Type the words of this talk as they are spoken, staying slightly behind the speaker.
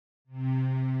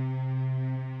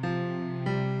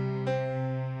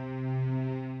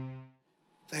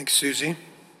Thanks, Susie.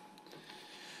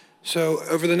 So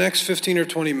over the next 15 or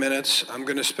 20 minutes, I'm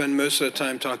going to spend most of the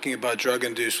time talking about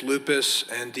drug-induced lupus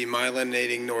and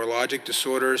demyelinating neurologic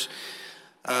disorders,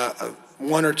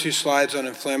 one or two slides on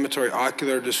inflammatory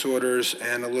ocular disorders,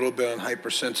 and a little bit on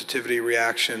hypersensitivity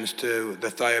reactions to the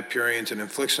thiopurines and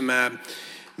infliximab.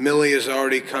 Millie has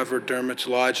already covered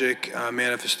dermatologic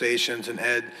manifestations, and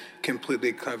Ed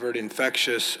completely covered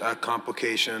infectious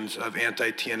complications of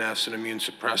anti-TNFs and immune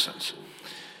suppressants.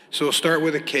 So we'll start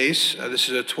with a case. This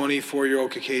is a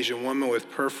 24-year-old Caucasian woman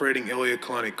with perforating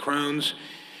ileocolonic Crohn's.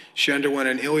 She underwent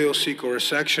an ileocecal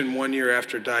resection 1 year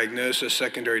after diagnosis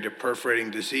secondary to perforating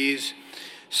disease.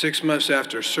 6 months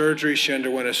after surgery, she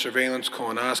underwent a surveillance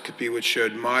colonoscopy which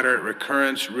showed moderate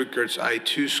recurrence, Rutger's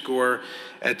I2 score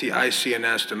at the IC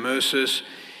anastomosis.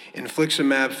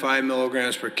 Infliximab 5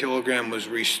 milligrams per kilogram was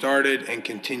restarted and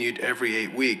continued every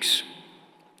 8 weeks.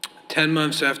 10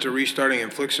 months after restarting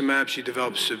infliximab, she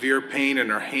developed severe pain in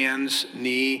her hands,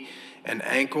 knee, and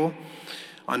ankle.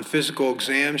 On physical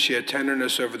exam, she had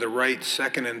tenderness over the right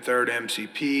second and third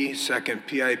MCP, second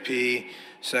PIP,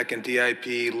 second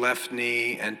DIP, left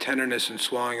knee, and tenderness and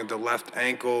swelling of the left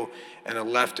ankle and a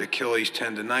left Achilles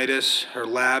tendonitis. Her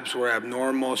labs were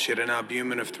abnormal. She had an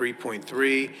albumin of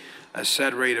 3.3, a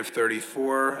SED rate of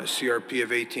 34, a CRP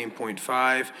of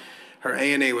 18.5. Her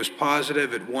ANA was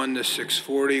positive at 1 to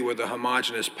 640 with a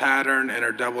homogeneous pattern, and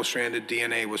her double-stranded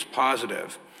DNA was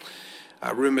positive.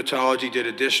 Rheumatology did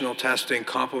additional testing,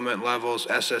 complement levels,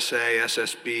 SSA,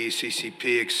 SSB,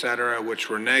 CCP, etc., which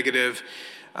were negative.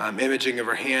 Imaging of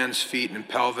her hands, feet, and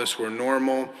pelvis were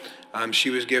normal.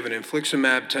 She was given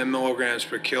infliximab 10 milligrams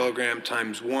per kilogram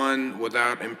times 1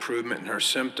 without improvement in her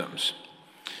symptoms.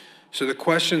 So the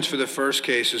questions for the first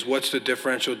case is, what's the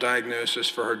differential diagnosis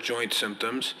for her joint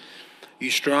symptoms? You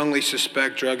strongly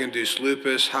suspect drug-induced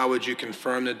lupus. How would you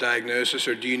confirm the diagnosis,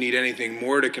 or do you need anything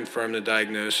more to confirm the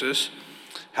diagnosis?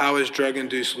 How is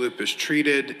drug-induced lupus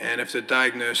treated? And if the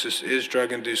diagnosis is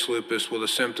drug-induced lupus, will the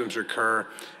symptoms recur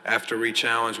after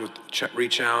re-challenge with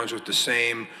the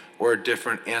same or a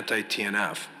different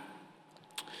anti-TNF?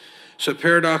 So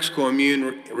paradoxical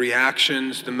immune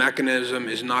reactions, the mechanism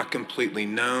is not completely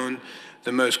known.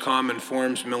 The most common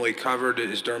forms Millie covered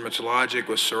is dermatologic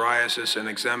with psoriasis and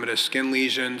eczematous skin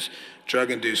lesions,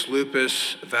 drug-induced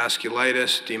lupus,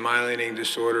 vasculitis, demyelinating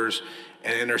disorders,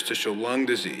 and interstitial lung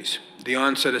disease. The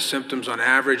onset of symptoms on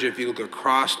average, if you look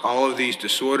across all of these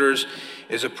disorders,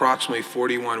 is approximately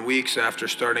 41 weeks after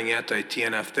starting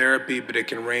anti-TNF therapy, but it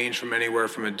can range from anywhere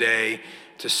from a day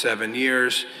to 7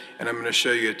 years. And I'm going to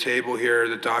show you a table here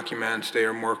that documents they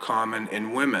are more common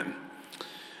in women.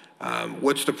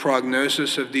 What's the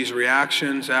prognosis of these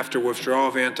reactions? After withdrawal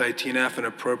of anti-TNF and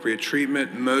appropriate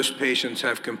treatment, most patients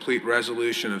have complete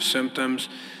resolution of symptoms.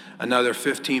 Another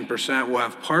 15% will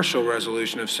have partial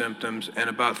resolution of symptoms, and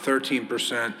about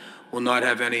 13% will not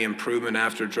have any improvement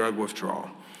after drug withdrawal.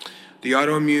 The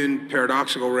autoimmune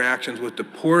paradoxical reactions with the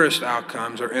poorest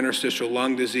outcomes are interstitial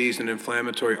lung disease and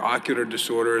inflammatory ocular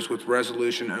disorders with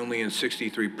resolution only in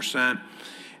 63%.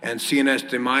 And CNS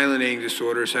demyelinating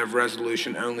disorders have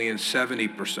resolution only in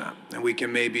 70%. And we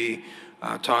can maybe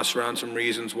toss around some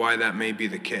reasons why that may be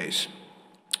the case.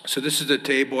 So this is a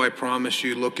table I promised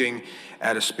you looking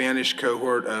at a Spanish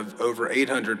cohort of over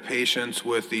 800 patients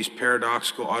with these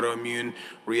paradoxical autoimmune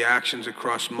reactions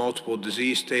across multiple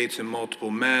disease states and multiple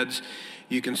meds.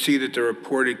 You can see that the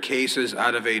reported cases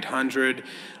out of 800,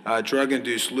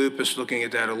 drug-induced lupus, looking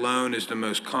at that alone, is the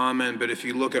most common. But if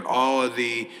you look at all of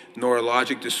the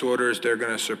neurologic disorders, they're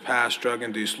going to surpass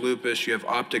drug-induced lupus. You have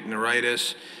optic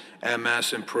neuritis,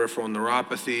 MS, and peripheral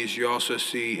neuropathies. You also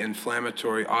see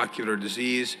inflammatory ocular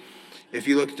disease. If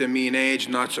you look at the mean age,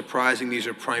 not surprising, these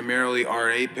are primarily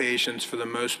RA patients for the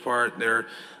most part. They're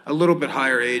a little bit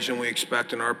higher age than we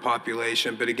expect in our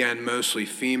population, but again, mostly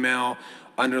female.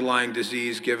 Underlying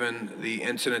disease, given the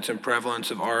incidence and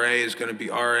prevalence of RA, is going to be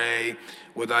RA,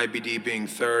 with IBD being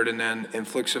third, and then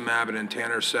infliximab and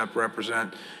etanercept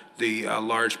represent the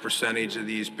large percentage of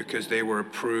these because they were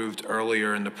approved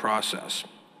earlier in the process.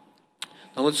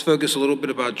 Now let's focus a little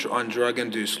bit on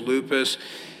drug-induced lupus.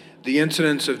 The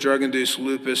incidence of drug-induced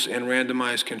lupus in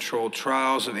randomized controlled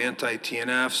trials of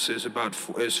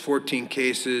anti-TNFs is 14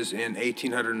 cases in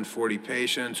 1,840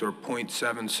 patients, or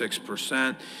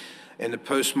 0.76%. In the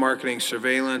post-marketing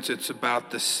surveillance, it's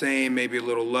about the same, maybe a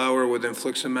little lower. With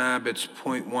infliximab, it's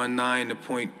 0.19 to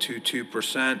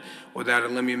 0.22%. With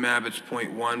adalimumab, it's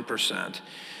 0.1%.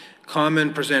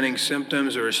 Common presenting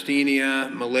symptoms are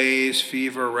asthenia, malaise,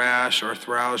 fever, rash,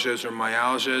 arthralgias, or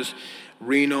myalgias.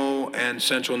 Renal and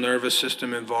central nervous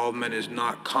system involvement is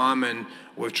not common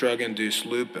with drug-induced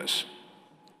lupus.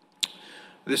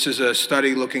 This is a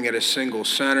study looking at a single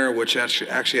center, which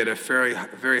actually had a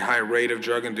very high rate of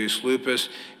drug-induced lupus,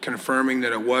 confirming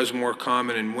that it was more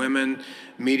common in women.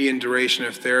 Median duration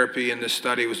of therapy in this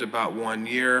study was about 1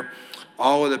 year.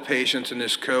 All of the patients in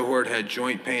this cohort had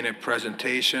joint pain at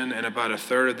presentation, and about a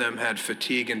third of them had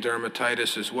fatigue and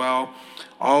dermatitis as well.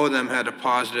 All of them had a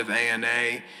positive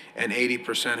ANA, and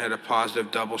 80% had a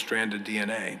positive double-stranded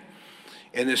DNA.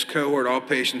 In this cohort, all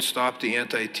patients stopped the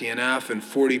anti-TNF, and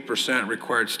 40%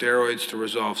 required steroids to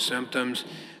resolve symptoms.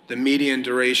 The median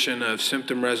duration of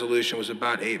symptom resolution was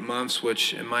about 8 months,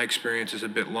 which in my experience is a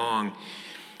bit long.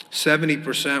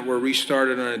 70% were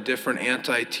restarted on a different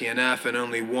anti-TNF, and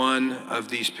only one of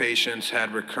these patients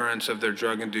had recurrence of their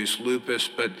drug-induced lupus,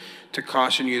 but to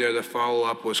caution you there, the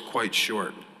follow-up was quite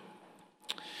short.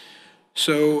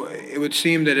 So it would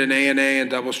seem that an ANA and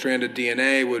double-stranded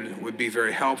DNA would be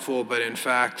very helpful, but in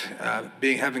fact,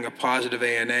 having a positive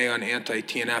ANA on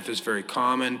anti-TNF is very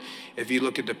common. If you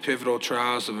look at the pivotal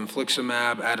trials of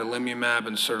infliximab, adalimumab,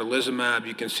 and certolizumab,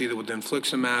 you can see that with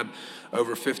infliximab,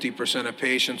 over 50% of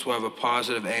patients will have a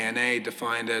positive ANA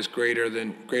defined as greater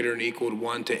than equal to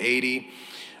 1 to 80,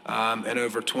 and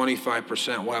over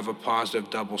 25% will have a positive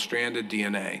double-stranded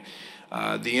DNA.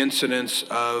 The incidence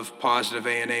of positive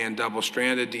ANA and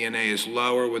double-stranded DNA is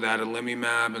lower with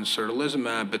adalimumab and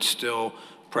certolizumab, but still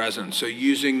present. So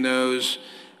using those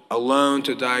alone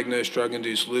to diagnose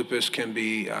drug-induced lupus can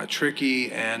be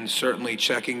tricky, and certainly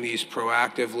checking these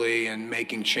proactively and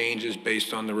making changes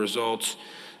based on the results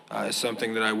is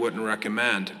something that I wouldn't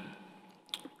recommend.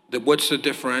 What's the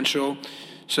differential?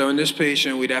 So in this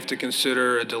patient, we'd have to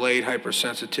consider a delayed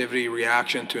hypersensitivity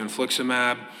reaction to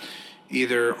infliximab,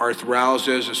 either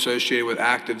arthralgias associated with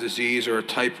active disease or a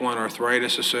type 1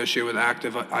 arthritis associated with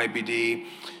active IBD,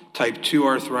 type 2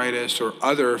 arthritis, or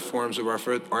other forms of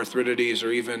arthritides,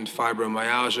 or even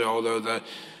fibromyalgia, although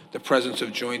the presence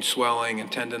of joint swelling and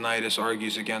tendinitis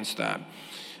argues against that.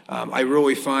 I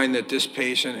really find that this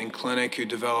patient in clinic who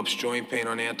develops joint pain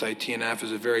on anti-TNF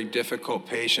is a very difficult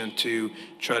patient to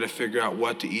try to figure out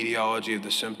what the etiology of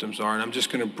the symptoms are. And I'm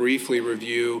just going to briefly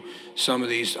review some of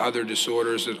these other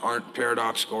disorders that aren't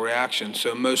paradoxical reactions.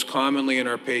 So most commonly in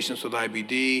our patients with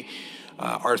IBD,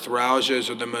 arthralgias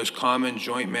are the most common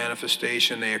joint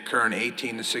manifestation. They occur in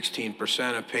 18 to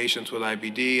 16% of patients with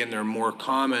IBD, and they're more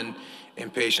common in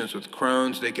patients with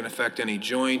Crohn's. They can affect any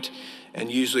joint and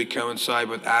usually coincide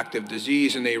with active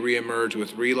disease, and they reemerge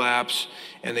with relapse,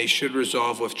 and they should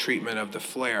resolve with treatment of the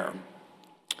flare.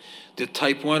 The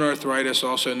type 1 arthritis,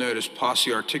 also known as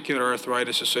Pauciarticular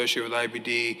Arthritis-associated with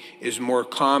IBD, is more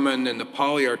common than the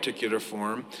polyarticular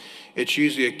form. It's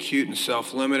usually acute and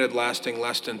self-limited, lasting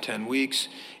less than 10 weeks.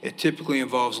 It typically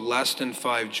involves less than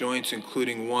 5 joints,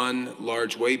 including one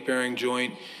large weight-bearing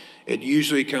joint. It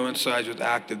usually coincides with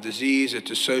active disease. It's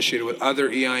associated with other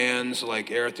EINs like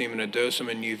erythema nodosum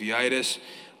and uveitis.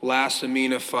 Lasts a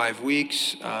mean of 5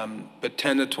 weeks, but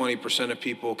 10 to 20% of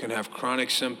people can have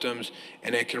chronic symptoms,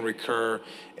 and it can recur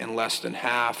in less than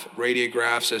half.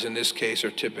 Radiographs, as in this case,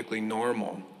 are typically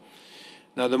normal.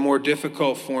 Now, the more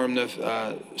difficult form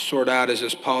to sort out is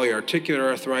this polyarticular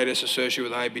arthritis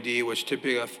associated with IBD, which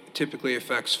typically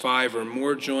affects 5 or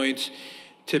more joints,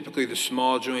 typically the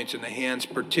small joints in the hands,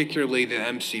 particularly the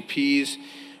MCPs.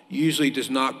 Usually does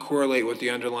not correlate with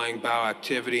the underlying bowel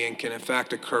activity and can in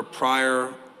fact occur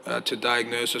prior to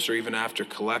diagnosis or even after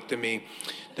colectomy.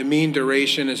 The mean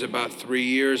duration is about 3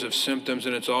 years of symptoms,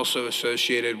 and it's also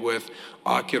associated with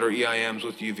ocular EIMs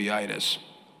with uveitis.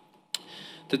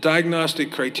 The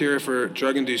diagnostic criteria for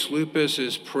drug-induced lupus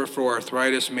is peripheral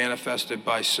arthritis manifested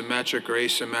by symmetric or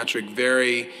asymmetric,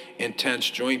 very intense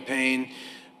joint pain,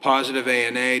 positive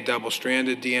ANA,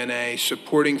 double-stranded DNA.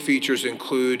 Supporting features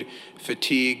include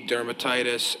fatigue,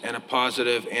 dermatitis, and a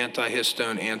positive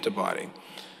antihistone antibody.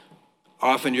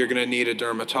 Often you're going to need a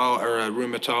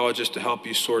rheumatologist to help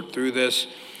you sort through this.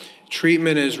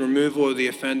 Treatment is removal of the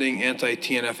offending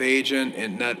anti-TNF agent,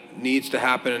 and that needs to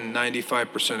happen in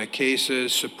 95% of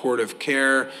cases. Supportive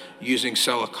care using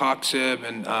celecoxib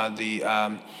and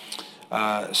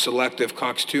selective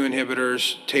COX-2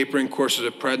 inhibitors. Tapering courses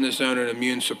of prednisone and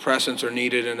immune suppressants are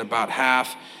needed in about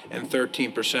half and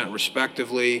 13%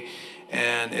 respectively.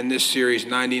 And in this series,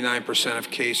 99%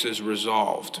 of cases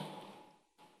resolved.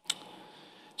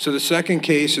 So the second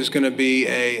case is going to be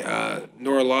a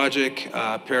neurologic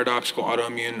paradoxical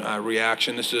autoimmune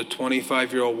reaction. This is a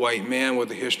 25-year-old white man with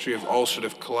a history of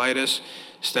ulcerative colitis,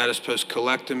 status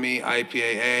post-colectomy,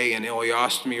 IPAA, and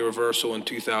ileostomy reversal in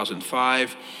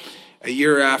 2005. A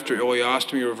year after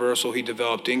ileostomy reversal, he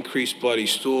developed increased bloody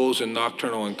stools and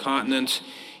nocturnal incontinence.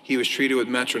 He was treated with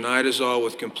metronidazole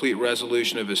with complete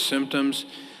resolution of his symptoms.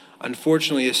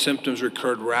 Unfortunately, his symptoms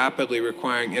recurred rapidly,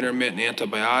 requiring intermittent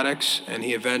antibiotics, and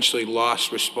he eventually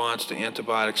lost response to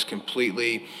antibiotics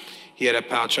completely. He had a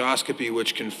Paucioscopy,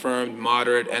 which confirmed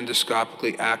moderate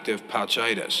endoscopically active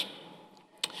pouchitis.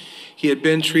 He had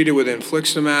been treated with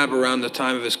infliximab around the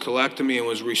time of his colectomy and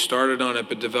was restarted on it,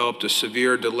 but developed a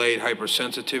severe delayed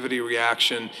hypersensitivity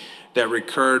reaction that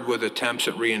recurred with attempts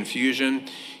at reinfusion.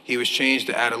 He was changed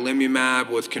to adalimumab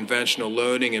with conventional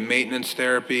loading and maintenance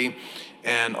therapy.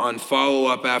 And on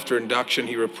follow-up after induction,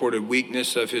 he reported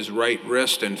weakness of his right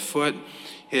wrist and foot.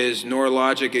 His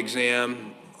neurologic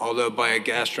exam, although by a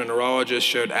gastroenterologist,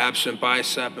 showed absent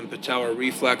bicep and patellar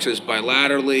reflexes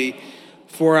bilaterally,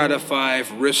 4 out of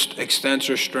 5 wrist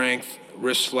extensor strength,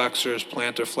 wrist flexors,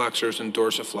 plantar flexors, and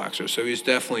dorsiflexors. So he's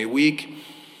definitely weak.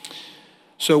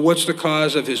 So what's the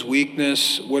cause of his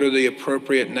weakness? What are the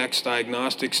appropriate next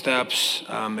diagnostic steps?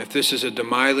 If this is a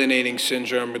demyelinating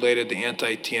syndrome related to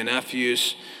anti-TNF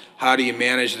use, how do you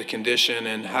manage the condition,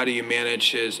 and how do you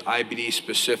manage his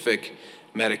IBD-specific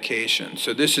medication?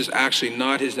 So this is actually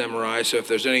not his MRI, so if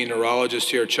there's any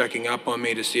neurologists here checking up on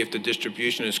me to see if the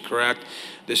distribution is correct,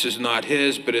 this is not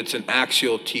his, but it's an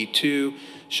axial T2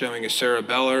 showing a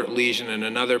cerebellar lesion in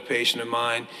another patient of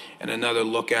mine, and another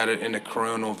look at it in a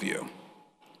coronal view.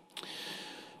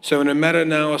 So in a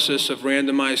meta-analysis of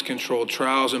randomized controlled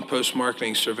trials and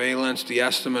post-marketing surveillance, the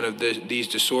estimate of these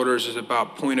disorders is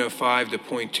about 0.05 to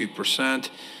 0.2%.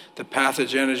 The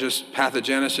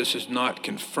pathogenesis is not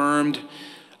confirmed.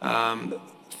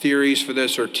 Theories for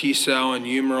this are T-cell and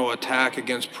humoral attack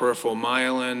against peripheral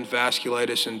myelin,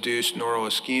 vasculitis-induced neural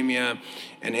ischemia,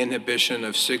 and inhibition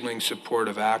of signaling support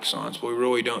of axons. But we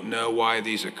really don't know why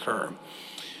these occur.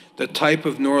 The type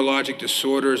of neurologic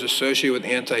disorders associated with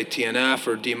anti-TNF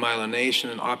or demyelination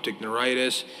and optic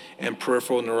neuritis and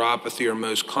peripheral neuropathy are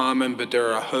most common, but there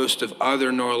are a host of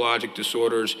other neurologic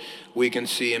disorders we can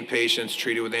see in patients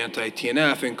treated with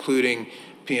anti-TNF, including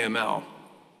PML.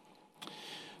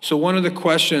 So one of the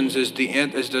questions is,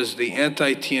 does the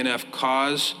anti-TNF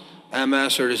cause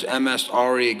MS, or does MS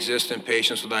already exist in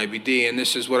patients with IBD? And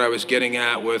this is what I was getting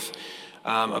at with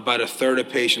about a third of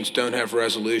patients don't have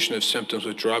resolution of symptoms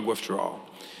with drug withdrawal.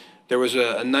 There was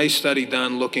a nice study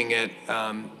done looking at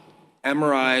brain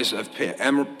MRIs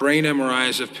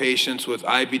of patients with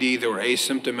IBD that were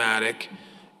asymptomatic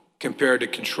compared to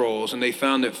controls, and they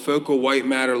found that focal white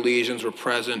matter lesions were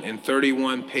present in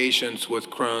 31 patients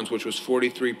with Crohn's, which was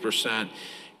 43%,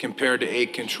 compared to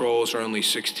 8 controls, or only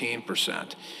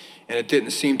 16%. And it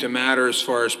didn't seem to matter as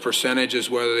far as percentages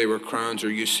whether they were Crohn's or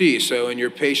UC. So in your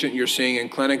patient you're seeing in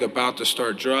clinic about to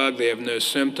start drug, they have no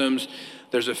symptoms,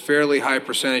 there's a fairly high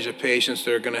percentage of patients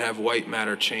that are going to have white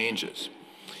matter changes.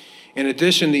 In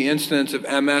addition, the incidence of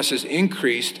MS is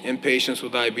increased in patients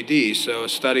with IBD. So a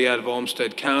study out of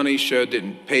Olmsted County showed that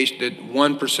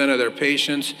 1% of their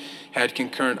patients had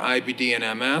concurrent IBD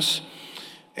and MS.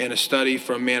 In a study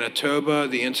from Manitoba,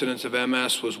 the incidence of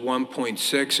MS was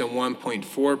 1.6 and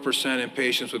 1.4% in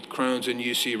patients with Crohn's and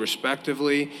UC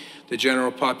respectively. The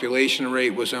general population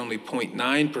rate was only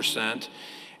 0.9%.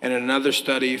 And in another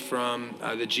study from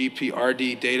the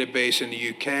GPRD database in the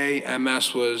UK,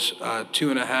 MS was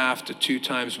 2.5 to 2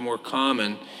 times more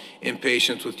common in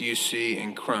patients with UC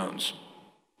and Crohn's.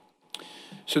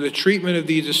 So the treatment of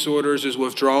these disorders is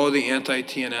withdrawal of the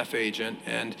anti-TNF agent,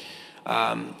 and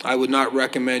I would not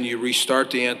recommend you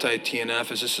restart the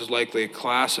anti-TNF, as this is likely a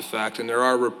class effect, and there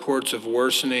are reports of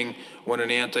worsening when an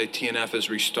anti-TNF is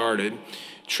restarted.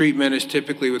 Treatment is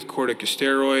typically with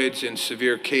corticosteroids. In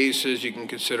severe cases, you can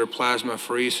consider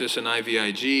plasmapheresis and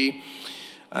IVIG.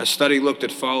 A study looked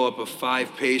at follow-up of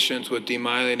 5 patients with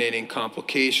demyelinating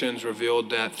complications, revealed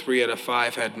that 3 out of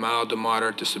 5 had mild to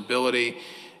moderate disability.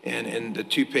 And in the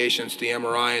 2 patients, the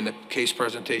MRI and the case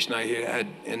presentation I had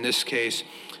in this case,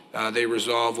 they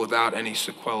resolved without any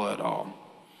sequela at all.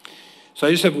 So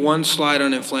I just have one slide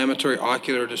on inflammatory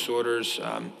ocular disorders.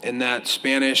 In that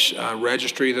Spanish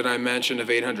registry that I mentioned of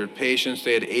 800 patients,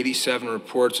 they had 87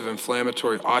 reports of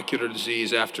inflammatory ocular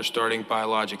disease after starting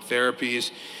biologic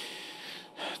therapies.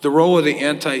 The role of the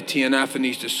anti-TNF in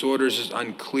these disorders is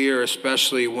unclear,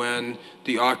 especially when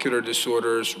the ocular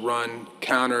disorders run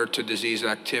counter to disease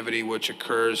activity, which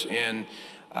occurs in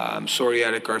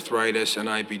psoriatic arthritis and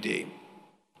IBD.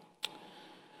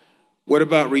 What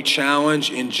about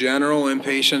rechallenge in general in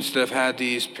patients that have had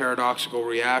these paradoxical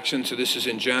reactions? So this is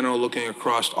in general looking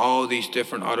across all of these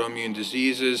different autoimmune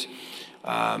diseases.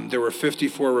 There were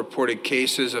 54 reported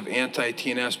cases of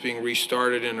anti-TNFs being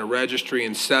restarted in a registry.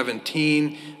 In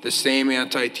 17, the same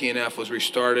anti-TNF was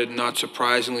restarted. Not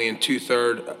surprisingly, in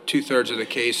two-thirds of the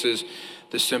cases,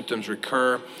 the symptoms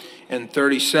recur. In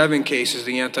 37 cases,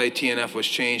 the anti-TNF was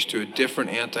changed to a different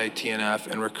anti-TNF,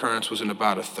 and recurrence was in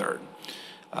about a third.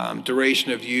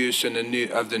 Duration of use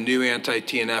of the new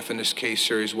anti-TNF in this case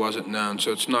series wasn't known,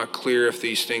 so it's not clear if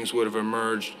these things would have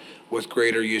emerged with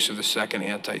greater use of the second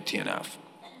anti-TNF.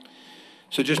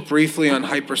 So just briefly on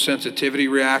hypersensitivity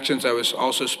reactions, I was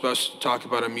also supposed to talk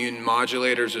about immune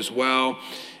modulators as well,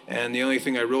 and the only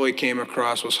thing I really came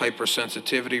across was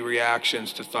hypersensitivity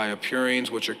reactions to thiopurines,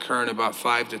 which occur in about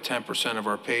 5 to 10% of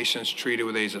our patients treated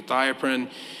with azathioprine,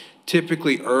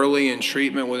 typically early in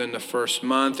treatment within the first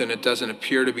month, and it doesn't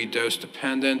appear to be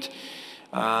dose-dependent.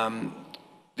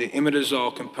 The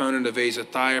imidazole component of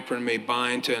azathioprine may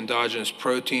bind to endogenous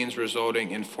proteins,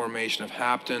 resulting in formation of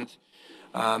haptens.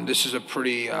 This is a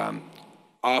pretty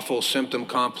awful symptom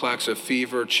complex of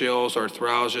fever, chills,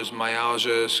 arthralgias,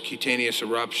 myalgias, cutaneous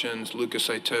eruptions,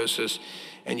 leukocytosis,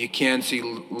 and you can see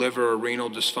liver or renal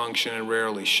dysfunction and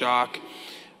rarely shock.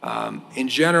 In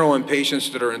general, in patients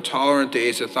that are intolerant to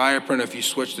azathioprine, if you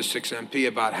switch to 6-MP,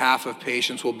 about half of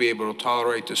patients will be able to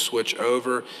tolerate the switch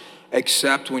over,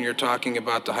 except when you're talking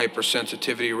about the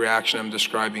hypersensitivity reaction I'm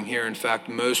describing here. In fact,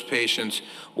 most patients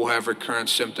will have recurrent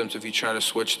symptoms if you try to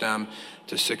switch them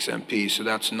to 6-MP, so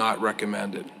that's not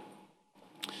recommended.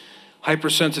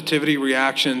 Hypersensitivity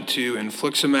reaction to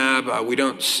infliximab, we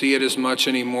don't see it as much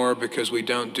anymore because we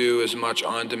don't do as much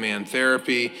on-demand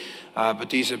therapy, but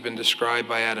these have been described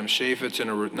by Adam Chaffetz in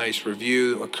a nice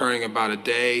review, occurring about a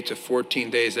day to 14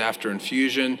 days after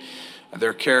infusion.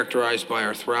 They're characterized by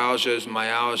arthralgias,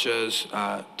 myalgias,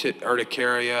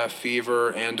 urticaria,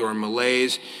 fever, and/or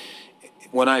malaise.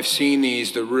 When I've seen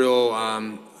these, the real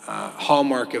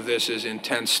hallmark of this is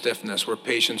intense stiffness, where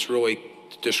patients really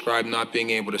describe not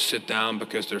being able to sit down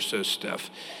because they're so stiff.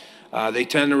 They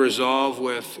tend to resolve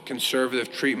with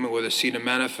conservative treatment with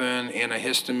acetaminophen,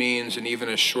 antihistamines, and even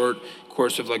a short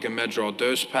course of like a Medrol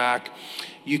dose pack.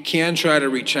 You can try to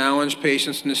re-challenge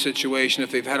patients in this situation. If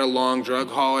they've had a long drug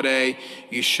holiday,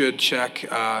 you should check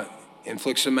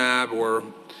infliximab or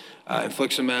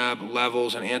infliximab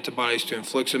levels and antibodies to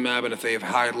infliximab, and if they have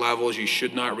high levels, you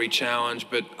should not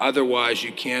re-challenge, but otherwise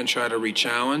you can try to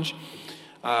re-challenge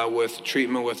with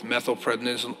treatment with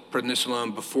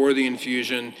methylprednisolone before the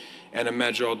infusion and a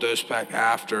Medrol dose pack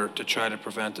after to try to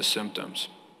prevent the symptoms.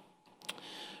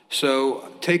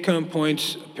 So take-home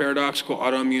points, paradoxical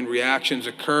autoimmune reactions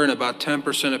occur in about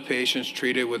 10% of patients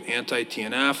treated with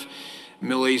anti-TNF.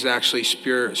 Millie's actually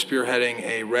spearheading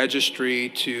a registry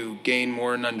to gain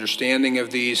more an understanding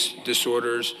of these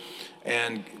disorders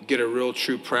and get a real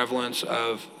true prevalence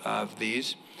of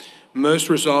these. Most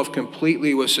resolve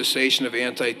completely with cessation of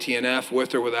anti-TNF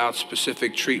with or without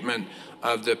specific treatment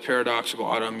of the paradoxical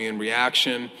autoimmune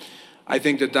reaction. I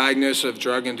think the diagnosis of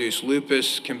drug-induced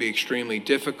lupus can be extremely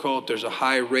difficult. There's a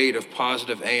high rate of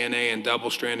positive ANA and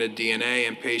double-stranded DNA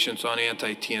in patients on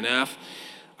anti-TNF.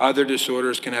 Other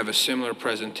disorders can have a similar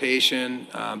presentation,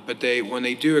 but when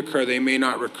they do occur, they may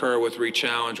not recur with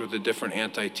re-challenge with a different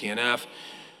anti-TNF.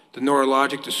 The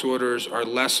neurologic disorders are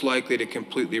less likely to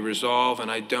completely resolve,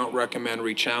 and I don't recommend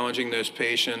re-challenging those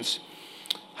patients.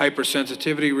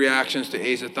 Hypersensitivity reactions to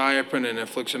azathioprine and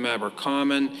infliximab are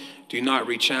common. Do not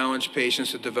re-challenge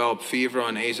patients that develop fever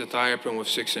on azathioprine with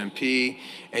 6-MP,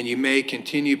 and you may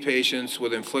continue patients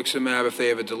with infliximab if they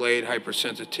have a delayed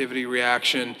hypersensitivity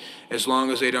reaction, as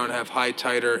long as they don't have high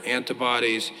titer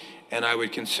antibodies, and I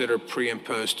would consider pre and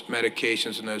post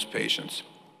medications in those patients.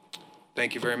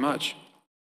 Thank you very much.